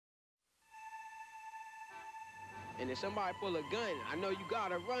And if somebody pull a gun, I know you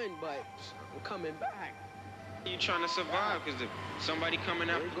gotta run, but I'm coming back. You trying to survive because if somebody coming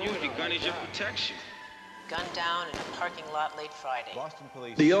after you, the gun is your protection. Gunned down in a parking lot late Friday. Boston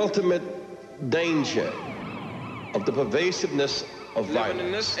police. The ultimate danger of the pervasiveness of violence. Living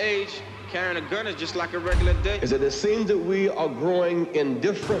in this age, carrying a gun is just like a regular day. Is that it seems that we are growing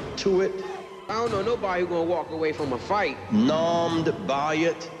indifferent to it. I don't know nobody who's gonna walk away from a fight. Numbed by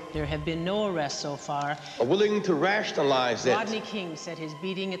it. There have been no arrests so far. Are willing to rationalize it. Rodney King said his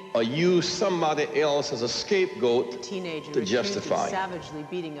beating or use somebody else as a scapegoat teenager to justify. savagely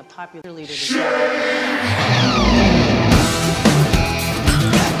beating a popular leader.